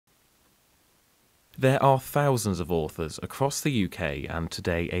There are thousands of authors across the UK, and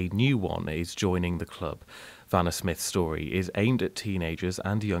today a new one is joining the club. Vanna Smith's story is aimed at teenagers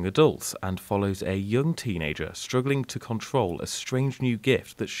and young adults and follows a young teenager struggling to control a strange new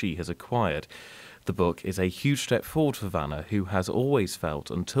gift that she has acquired. The book is a huge step forward for Vanna, who has always felt,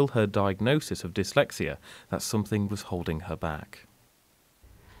 until her diagnosis of dyslexia, that something was holding her back.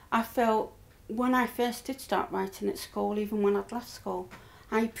 I felt when I first did start writing at school, even when I'd left school,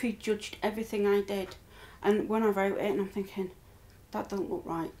 I prejudged everything I did. And when I wrote it, and I'm thinking, that don't look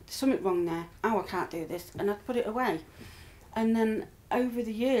right, there's something wrong there, oh, I can't do this, and I'd put it away. And then over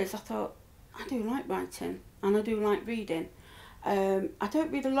the years I thought, I do like writing and I do like reading. I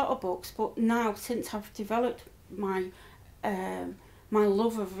don't read a lot of books, but now, since I've developed my my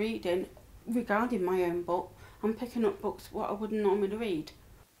love of reading regarding my own book, I'm picking up books what I wouldn't normally read.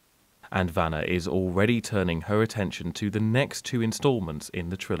 And Vanna is already turning her attention to the next two instalments in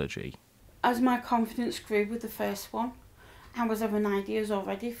the trilogy. As my confidence grew with the first one, I was having ideas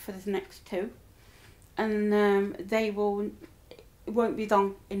already for the next two, and they won't be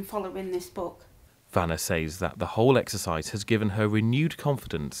long in following this book. Vanna says that the whole exercise has given her renewed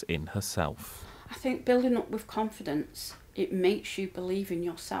confidence in herself. I think building up with confidence, it makes you believe in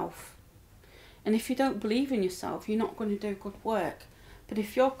yourself. And if you don't believe in yourself, you're not going to do good work. But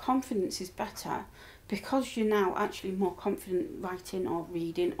if your confidence is better, because you're now actually more confident writing or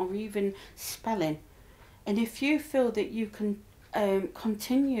reading or even spelling, and if you feel that you can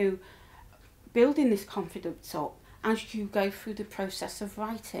continue building this confidence up as you go through the process of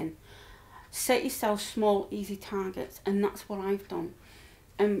writing, set yourself small, easy targets, and that's what I've done.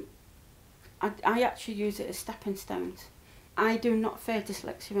 I actually use it as stepping stones. I do not fear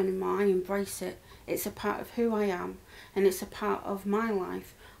dyslexia anymore, I embrace it. It's a part of who I am, and it's a part of my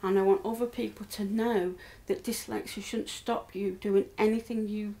life, and I want other people to know that dyslexia shouldn't stop you doing anything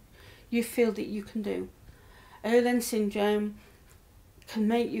you feel that you can do. Erlen syndrome can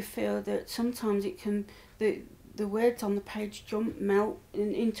make you feel that sometimes it can, the words on the page jump, melt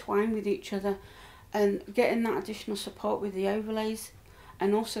and entwine with each other, and getting that additional support with the overlays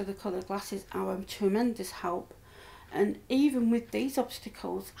and also the coloured glasses are a tremendous help. And even with these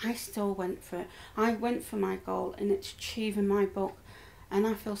obstacles, I still went for it. I went for my goal, and it's achieving my book, and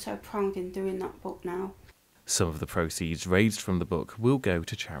I feel so proud in doing that book now. Some of the proceeds raised from the book will go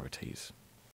to charities.